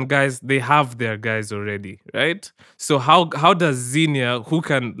Western guys, they have their guys already, right? So how does Xenia, who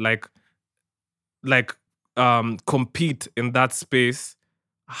can like compete in that space,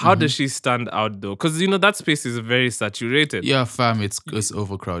 how does she stand out though? Because that space is very saturated. Yeah, fam, it's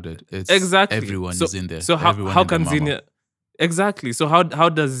overcrowded. It's exactly everyone is in there. So how can Xenia? Exactly. So how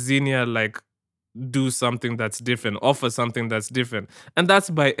does Xenia like do something that's different, offer something that's different, and that's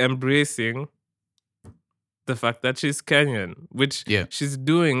by embracing the fact that she's Kenyan, which she's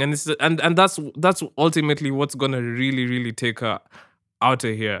doing, and that's ultimately what's gonna really, really take her out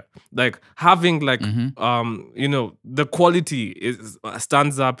of here. Like having like the quality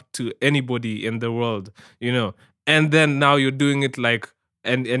stands up to anybody in the world, and then now you're doing it like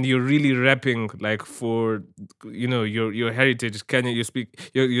and you're really repping like for your heritage, Kenya.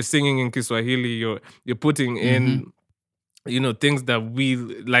 You're singing in Kiswahili. You're putting in things that we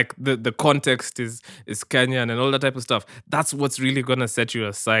like. The context is Kenyan and all that type of stuff. That's what's really gonna set you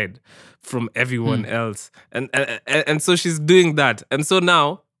aside from everyone else. And so she's doing that. And so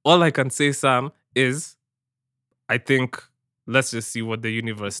now all I can say, Sam, is I think let's just see what the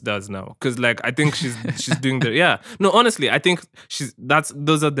universe does now. Cause like I think she's doing no, honestly, I think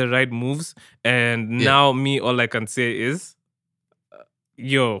those are the right moves. And now me, all I can say is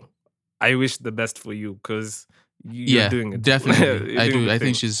yo, I wish the best for you, because you're doing it. Definitely. You're I doing do. the I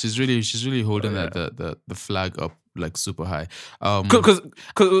think thing. she's really holding the flag up like super high. Because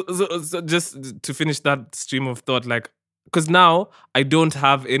so just to finish that stream of thought, like, because now I don't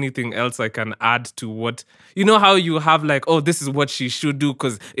have anything else I can add to what, how you have like, oh, this is what she should do,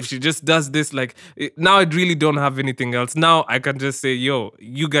 because if she just does this, like, now I really don't have anything else. Now I can just say, yo,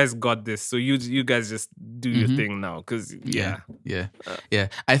 you guys got this, so you guys just do your thing now, because yeah.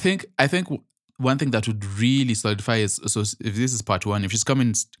 I think one thing that would really solidify is, so if this is part one, if she's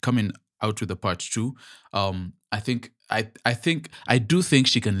coming out with a part two, I do think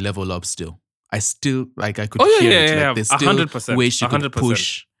she can level up still. I still like, I could hear it. Like there's still 100%, ways she could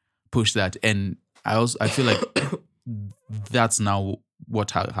 100%. push that, and I feel like that's now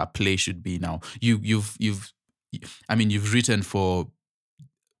what her play should be now. You've written for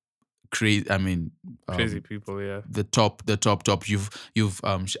crazy. Crazy people, yeah. The top. You've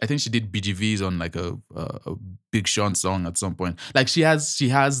I think she did BGVs on like a Big Sean song at some point. Like she has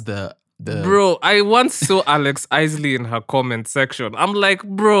the Bro, I once saw Alex Isley in her comment section. I'm like,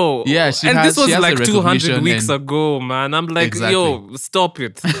 bro. Yeah, this was like 200 weeks ago, man. I'm like, yo, stop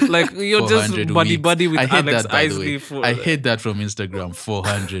it. Like, you're just buddy with Alex Isley. I hate that from Instagram.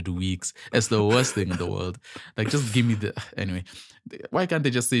 400 weeks. It's the worst thing in the world. Like, just give me the... Anyway, why can't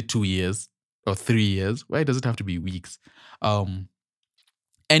they just say 2 years or 3 years? Why does it have to be weeks?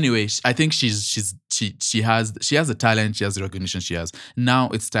 Anyway, I think she has the talent, she has the recognition she has. Now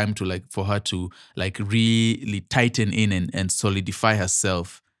it's time to for her to really tighten in and solidify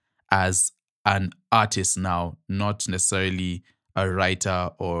herself as an artist now, not necessarily a writer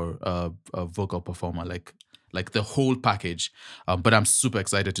or a vocal performer, like the whole package. But I'm super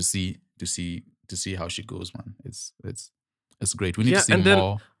excited to see how she goes, man. It's great. We need to see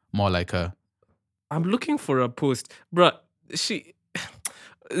more like her. I'm looking for a post, bro.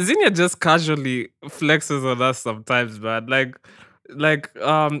 Xenia just casually flexes on us sometimes, man.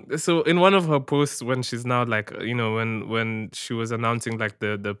 So in one of her posts, when she's now when she was announcing like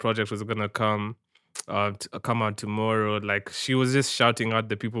the project was gonna come out tomorrow, like she was just shouting out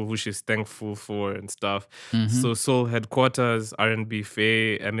the people who she's thankful for and stuff. So Soul Headquarters, R&B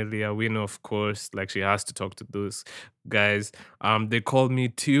Faye, Emily Awino, of course, like she has to talk to those guys. They called me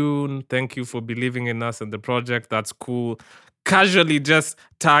Tune. Thank you for believing in us and the project. That's cool. Casually just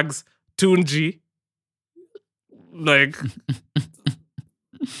tags Tunji. Like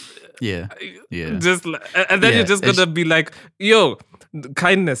yeah. Just and then you're just gonna be like, yo,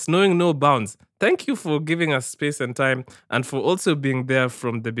 kindness, knowing no bounds. Thank you for giving us space and time, and for also being there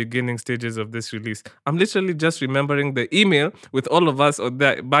from the beginning stages of this release. I'm literally just remembering the email with all of us on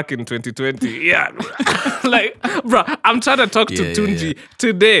that back in 2020. Yeah. Like, bro, I'm trying to talk to Tunji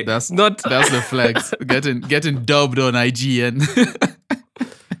today. That's the flex. Getting dubbed on IGN.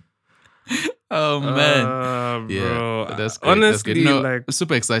 Oh man, bro. That's great. Honestly, that's great. No,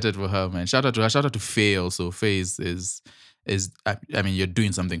 super excited for her, man. Shout out to her. Shout out to Faye also. Faye is you're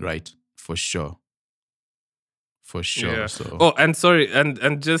doing something right for sure. Yeah. So. Oh, and sorry,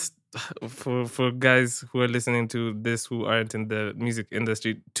 and just for guys who are listening to this who aren't in the music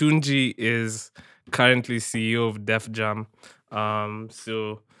industry, Tunji is currently CEO of Def Jam.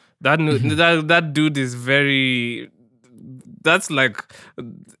 So that dude is very. That's like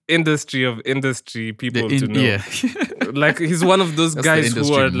industry of industry people to know. Yeah. Like he's one of those guys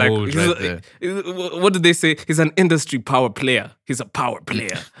who are like, what do they say? He's an industry power player. He's a power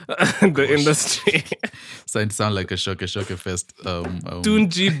player in the industry. Starting to sound like a Shoke Shoke Fest.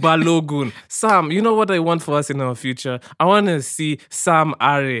 Tunji Balogun. Sam, you know what I want for us in our future? I want to see Sam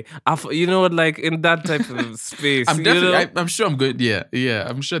Are. You know what, like in that type of space. I'm sure I'm good. Yeah.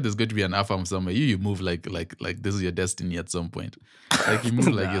 I'm sure there's going to be an Afam somewhere. You move like this is your destiny at some point. Like you move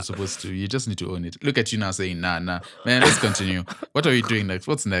like you're supposed to. You just need to own it. Look at you now saying, nah. Man, let's continue. What are we doing next?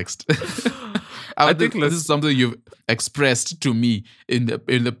 What's next? I think this is something you've expressed to me in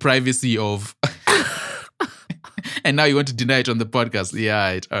the privacy of... And now you want to deny it on the podcast.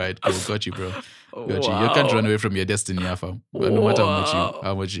 Yeah, all right, cool. Got you, bro. Got you. You can't run Wow. away from your destiny, Afam. But no matter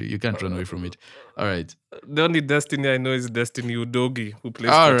how much you can't run away from it. All right. The only Destiny I know is Destiny Udogi, who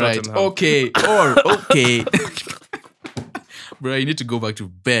plays All for right. Tottenham. Okay. Okay. Bro, you need to go back to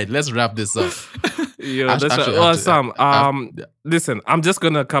bed. Let's wrap this up. Yeah, that's right. Well, Sam, listen, I'm just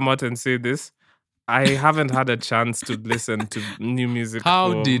gonna come out and say this. I haven't had a chance to listen to new music.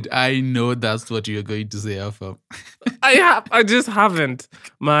 How did I know that's what you're going to say, Afam? I just haven't,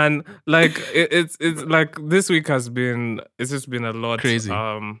 man. Like it's like this week it's just been a lot. Crazy.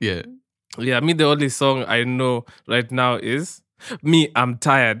 Yeah. Yeah. Me, the only song I know right now is "Me, I'm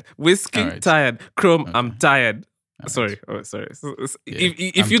Tired." Whiskey, All right. tired. Chrome, Okay. I'm tired. All Sorry. right. Oh, sorry. Yeah,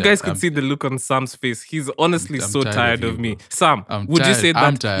 If I'm you guys tired. could see the look on Sam's face, he's honestly I'm so tired of you, me. bro. Sam, I'm would you tired. say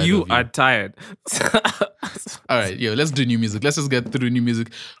I'm that tired you of you. are tired? All right, yo, let's do new music. Let's just get through new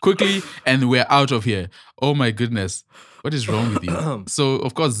music quickly and we're out of here. Oh my goodness. What is wrong with you? So,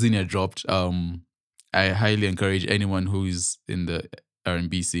 of course, Xenia dropped. I highly encourage anyone who is in the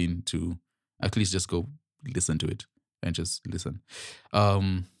R&B scene to at least just go listen to it and just listen.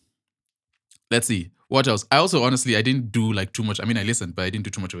 Let's see. What else? I also, honestly, I didn't do like too much. I mean, I listened, but I didn't do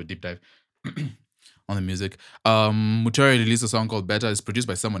too much of a deep dive on the music. Mutere released a song called Better. It's produced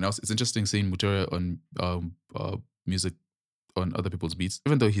by someone else. It's interesting seeing Mutere on music on other people's beats,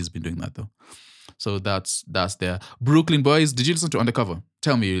 even though he's been doing that though. So that's there. Brooklyn Boys. Did you listen to Undercover?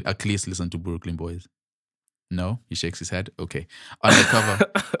 Tell me you at least listen to Brooklyn Boys. No? He shakes his head. Okay. Undercover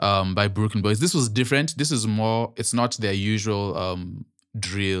by Brooklyn Boys. This was different. This is more, it's not their usual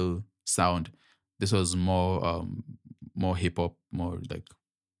drill sound. This was more hip hop, more like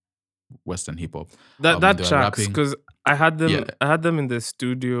Western hip hop. That they were tracks rapping. because I had them. Yeah. I had them in the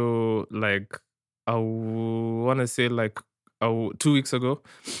studio like I want to say like 2 weeks ago,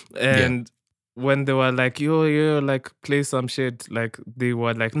 and when they were like yo like play some shit, like they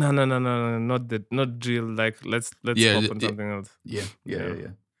were like no not drill, like let's Yeah, hop on yeah, something else. Yeah.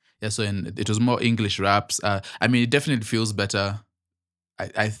 So it was more English raps. I mean, it definitely feels better.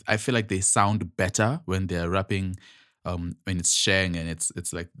 I feel like they sound better when they're rapping, when it's sharing and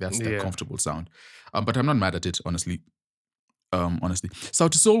it's like that's their comfortable sound. But I'm not mad at it, honestly.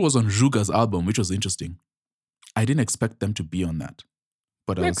 Sauti Sol was on Ruga's album, which was interesting. I didn't expect them to be on that,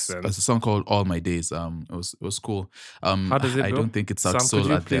 but Makes it's sense. a song called All My Days. It was cool. How does it I go? don't think it's Sauti Sam, could Sol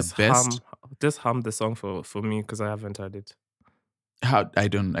you at their please best. just hum the song for me because I haven't heard it. I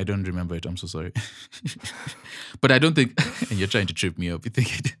don't remember it. I'm so sorry. But I don't think and you're trying to trip me up. You think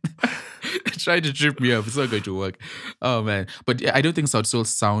I did? Trying to trip me up. It's not going to work. Oh man. But yeah, I don't think Sauti Sol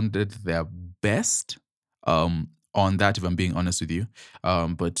sounded their best on that, if I'm being honest with you.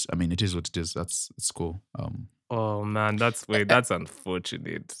 But I mean, it is what it is. It's cool. Oh man, that's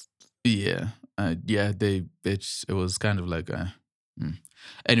unfortunate. Yeah. It was kind of like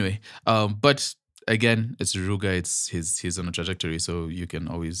anyway. But again, it's Ruga. It's he's on a trajectory, so you can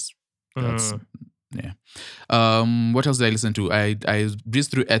always. That's yeah. What else did I listen to? I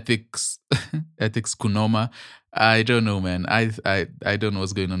breezed through Ethics Kunoma. I don't know, man. I don't know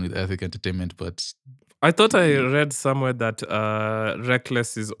what's going on with Ethic Entertainment, but I thought I read somewhere that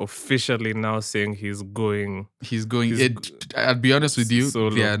Reckless is officially now saying he's going. I'll be honest with you, solo.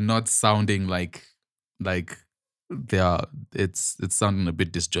 they are not sounding like they are. It's sounding a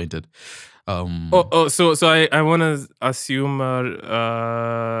bit disjointed. So I want to assume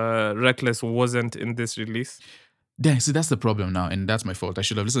Reckless wasn't in this release. Yeah, see, that's the problem now, and that's my fault. I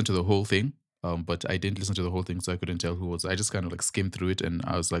should have listened to the whole thing, but I didn't listen to the whole thing, so I couldn't tell who was. I just kind of like skimmed through it, and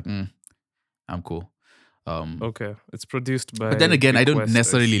I was like, I'm cool. Okay, it's produced by. But then again, I don't West,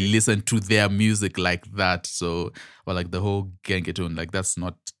 necessarily listen to their music like that. So, or like the whole Gengetone, like that's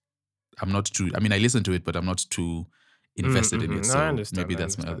not. I'm not too. I mean, I listen to it, but I'm not too invested in it. So I understand, maybe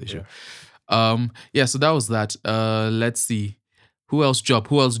that's my other issue. Yeah. So that was that. Let's see. Who else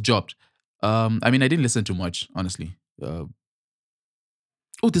dropped? I mean, I didn't listen to much, honestly.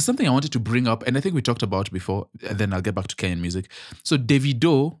 There's something I wanted to bring up, and I think we talked about before, and then I'll get back to Kenyan music. So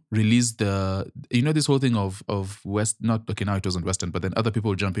Davido released this whole thing of West, not, okay, now it wasn't Western, but then other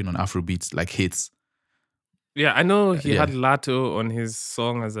people jumping on Afrobeats, like hits. Yeah, I know he had Lato on his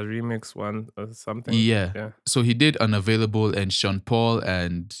song as a remix one or something. Yeah. So he did Unavailable and Sean Paul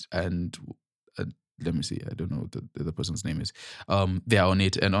and let me see, I don't know what the other person's name is. They are on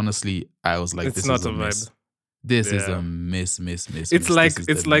it, and honestly, I was like, it's this not is a a miss. vibe. This is a miss.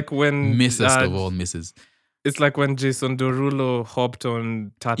 It's like when missest of all misses. It's like when Jason Derulo hopped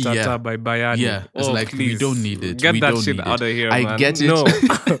on Ta Ta Ta by Bayani. Yeah, it's like, please, we don't need it. Get we that don't shit need out it. of here, I man. get it. No,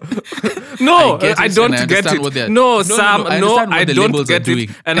 no, I don't get it. No, Sam, I no, understand what I the don't labels are get doing.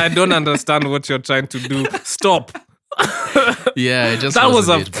 it, and I don't understand what you're trying to do. Stop. Yeah, it just that was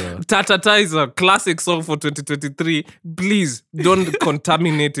wasn't it, bro. Ta is a classic song for 2023. Please don't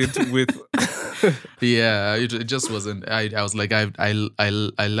contaminate it with. Yeah, it just wasn't. I was like,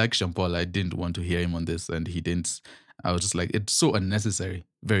 I like Sean Paul. I didn't want to hear him on this, and he didn't. I was just like, it's so unnecessary.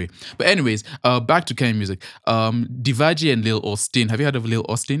 Very. But anyways, back to Kenyan music. Divaji and Lil Austin. Have you heard of Lil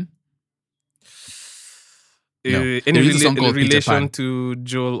Austin? No. Any There is a song called Peter relation Pan. to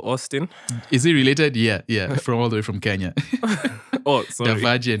Joel Austin? Is he related? Yeah, from all the way from Kenya. Oh, sorry.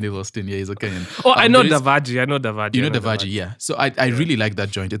 Davaji and Lil Austin. Yeah, he's a Kenyan. Oh, I know there is- Davaji. I know Davaji. You know I Davaji, yeah. So I really like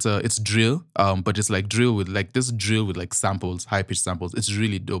that joint. It's drill, but it's like drill with like this drill with like samples, high pitched samples. It's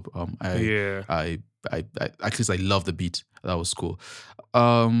really dope. I actually I love the beat. That was cool.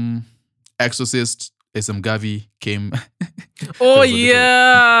 Exorcist, Esam Gavi came. Oh, There was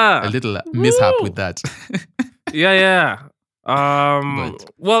yeah. a little mishap with that. Yeah. But-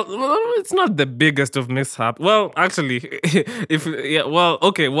 Well, it's not the biggest of mishap. Well, actually, I Well.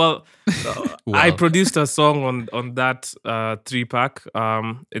 produced a song on that 3-pack.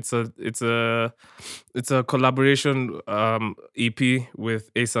 It's a collaboration EP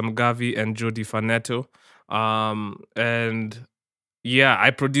with Asam Gavi and Jody Faneto. And yeah,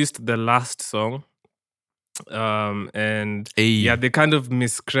 I produced the last song. And Hey. yeah, they kind of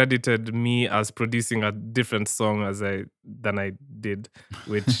miscredited me as producing a different song than I did,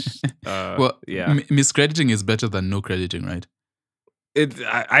 which Well, yeah, miscrediting is better than no crediting, right?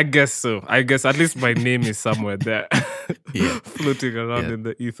 I guess so. I guess at least my name is somewhere there, Yeah. floating around Yeah. in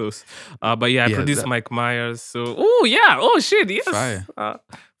the ethos. But yeah, I Yeah, produced that- Mike Myers. So oh shit, yes, Fire.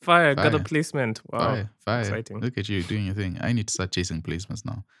 Fire. Got a Fire. placement. Wow, Fire. exciting. Look at you doing your thing. I need to start chasing placements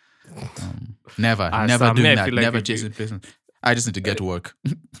now. Never Sam, doing I that. feel like Never if you- chasing placements. I just need to get to work.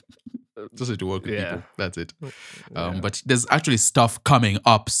 Just need to work with Yeah. people. That's it. Yeah. But there's actually stuff coming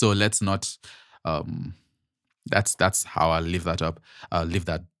up, so let's not. That's how I'll leave that up. I'll leave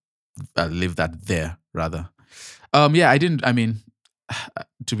that there rather. Yeah, I didn't. I mean,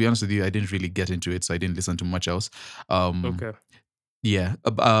 to be honest with you, I didn't really get into it, so I didn't listen to much else. Okay. Yeah.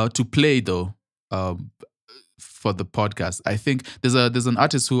 To play though, for the podcast, I think there's an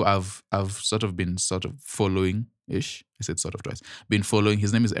artist who I've been following ish. I said sort of twice. Been following.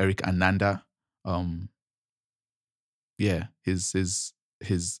 His name is Eric Ananda. Yeah, his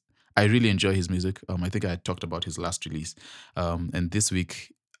I really enjoy his music. I think I talked about his last release. And this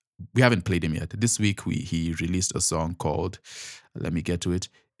week we haven't played him yet. This week he released a song called, let me get to it.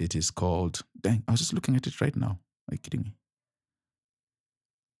 It is called, dang, I was just looking at it right now. Are you kidding me?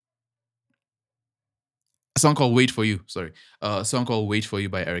 A song called Wait For You. Sorry. A song called Wait For You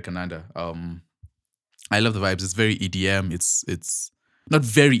by Eric Ananda. I love the vibes. It's very EDM. It's not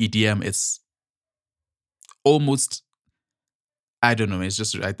very EDM. It's almost, I don't know. It's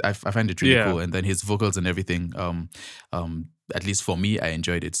just I find it really Yeah. cool. And then his vocals and everything. At least for me, I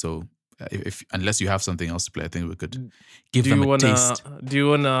enjoyed it. So if unless you have something else to play, I think we could give them a taste. Do you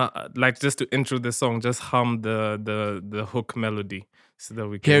wanna like just to intro the song, just hum the hook melody so that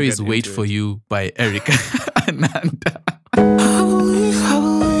we can Here get is Wait into For it? You by Eric Ananda. I believe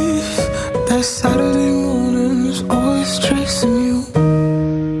that Saturday morning's always chasing you,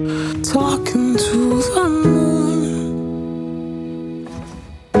 talking to the moon.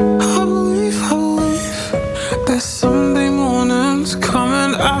 I believe that Sunday morning's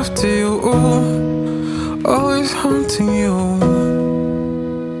coming after you, always haunting you.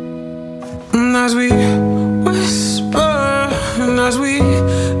 And as we whisper, and as we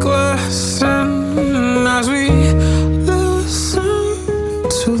glisten, and as we listen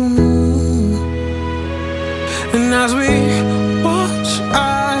to the moon, and as we watch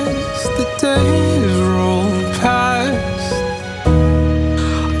as the days roll past,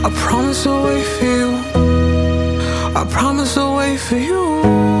 I promise I'll wait for you. I promise I'll wait for you. I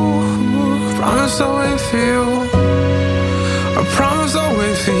promise I'll wait for you. I promise I'll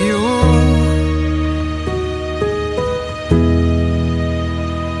wait for you.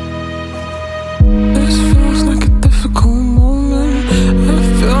 This feels like a difficult moment. I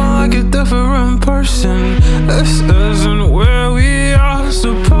feel like a different person. This isn't where we are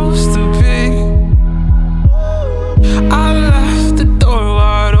supposed to be. I left the door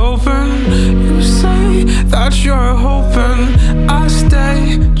wide open. You say that you're hoping I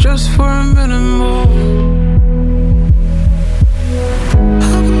stay just for a minute more. I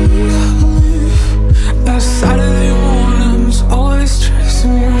believe that Saturday morning's always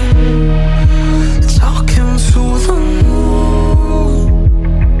chasing you, talking to the moon.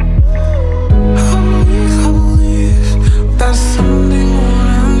 I believe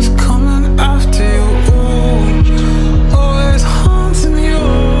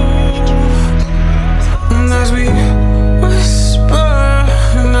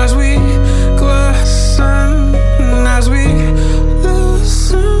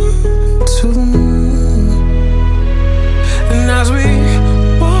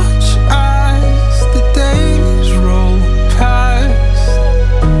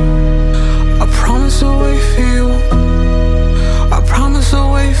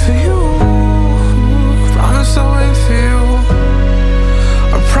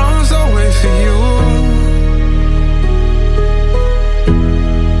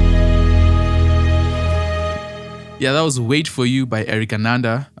that was "Wait for You" by Eric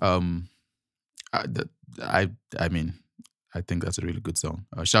Ananda. I mean, I think that's a really good song.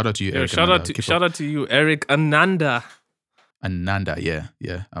 Shout out to you, Eric. Shout out to you, Eric Ananda. Ananda,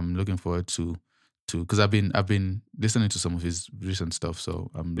 yeah. I'm looking forward to because I've been listening to some of his recent stuff,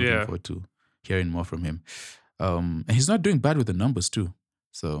 so I'm looking forward to hearing more from him. And he's not doing bad with the numbers too.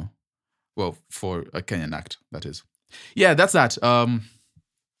 So, well, for a Kenyan act, that is. Yeah, that's that.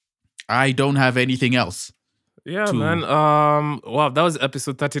 I don't have anything else. Yeah, man. Wow, that was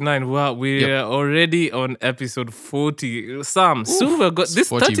episode 39. Wow, we're already on episode 40. Sam, soon we're these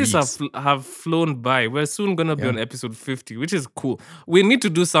 30s have flown by. We're soon gonna be on episode 50, which is cool. We need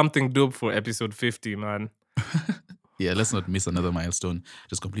to do something dope for episode 50, man. Yeah, let's not miss another milestone.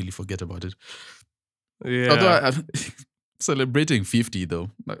 Just completely forget about it. Yeah. Although celebrating 50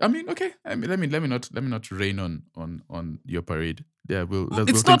 though. I mean, okay. I mean, let me not rain on your parade. Yeah, we'll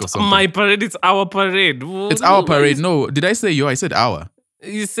it's think not of something. my parade, it's our parade. It's our parade. No, did I say your? I said our.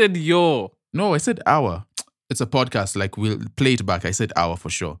 You said your. No, I said our. It's a podcast. Like, we'll play it back. I said our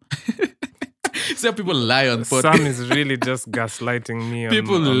for sure. See how people lie on podcasts. Sam is really just gaslighting me.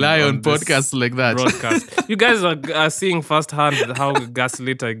 People lie on podcasts like that. Broadcast. You guys are seeing firsthand how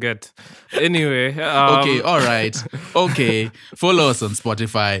gaslit I get. Anyway. Okay, all right. Okay. Follow us on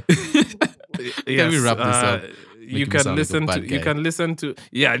Spotify. Can we wrap this up? You can listen to.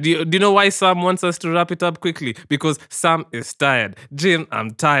 Yeah. Do you know why Sam wants us to wrap it up quickly? Because Sam is tired. Gin,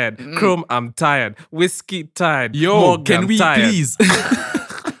 I'm tired. Chrome, I'm tired. Whiskey, tired. Yo, Morgan, can we tired. please?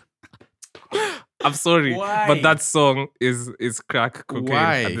 I'm sorry, but that song is crack cocaine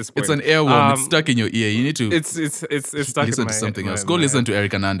at this point. It's an earworm. It's stuck in your ear. You need to. It's stuck listen in my to something head, else. Go listen to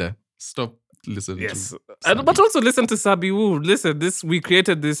Eric Ananda. Stop listening. Yes, but also listen to Sabi Wu. Listen, we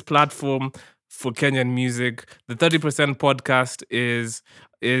created this platform for Kenyan music. The 30% podcast is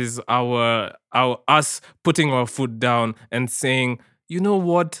our us putting our foot down and saying, you know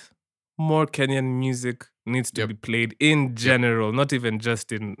what, more Kenyan music needs to be played in general, not even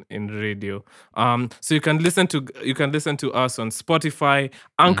just in radio. So you can listen to us on Spotify,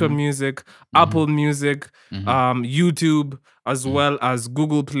 Anchor Music, Apple Music, YouTube, as well as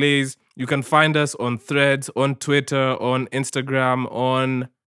Google Plays. You can find us on Threads, on Twitter, on Instagram, on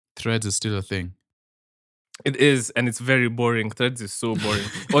Threads is still a thing. It is, and it's very boring. Threads is so boring.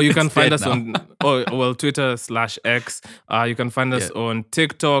 Or you can find us on Twitter/X. You can find us on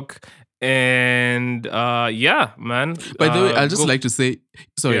TikTok. And man. By the way, I'd just like to say,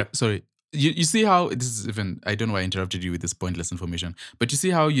 sorry. You see how this is even, I don't know why I interrupted you with this pointless information, but you see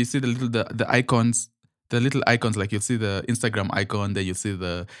how you see the icons, the little icons, like you'll see the Instagram icon, then you see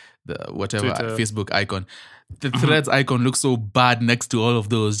the whatever Twitter. Facebook icon. The Threads icon looks so bad next to all of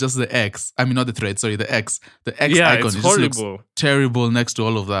those. Just the X. I mean, not the Thread, sorry, the X. The X icon it's just horrible. looks terrible next to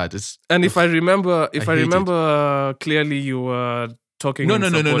all of that. If I remember clearly, you were talking No.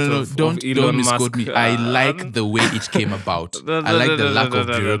 Don't Elon misquote Musk. me. I like the way it came about. I like the lack of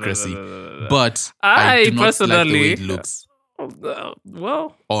bureaucracy. But I do not like the way it looks.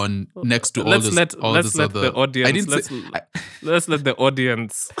 Well, on next to all this other. The audience. Let's let the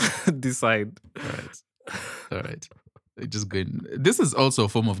audience decide. All right. Just going. This is also a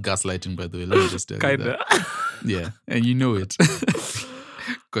form of gaslighting, by the way. Let me just tell you that. Yeah, and you know it.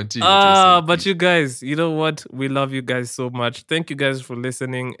 Continue. But you guys, you know what? We love you guys so much. Thank you guys for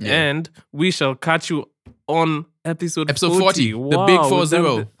listening, and we shall catch you on episode 40. Wow, the big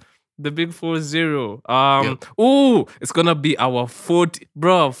 40. The big 40. Ooh, it's gonna be our 40,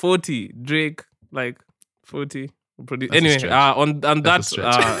 bro. 40 Drake, like 40. Anyway, on that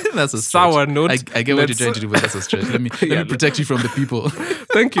that's a sour note, I get what you're trying to do, but that's a stretch. Let me protect you from the people.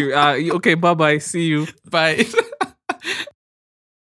 Thank you. Okay, bye. See you. Bye.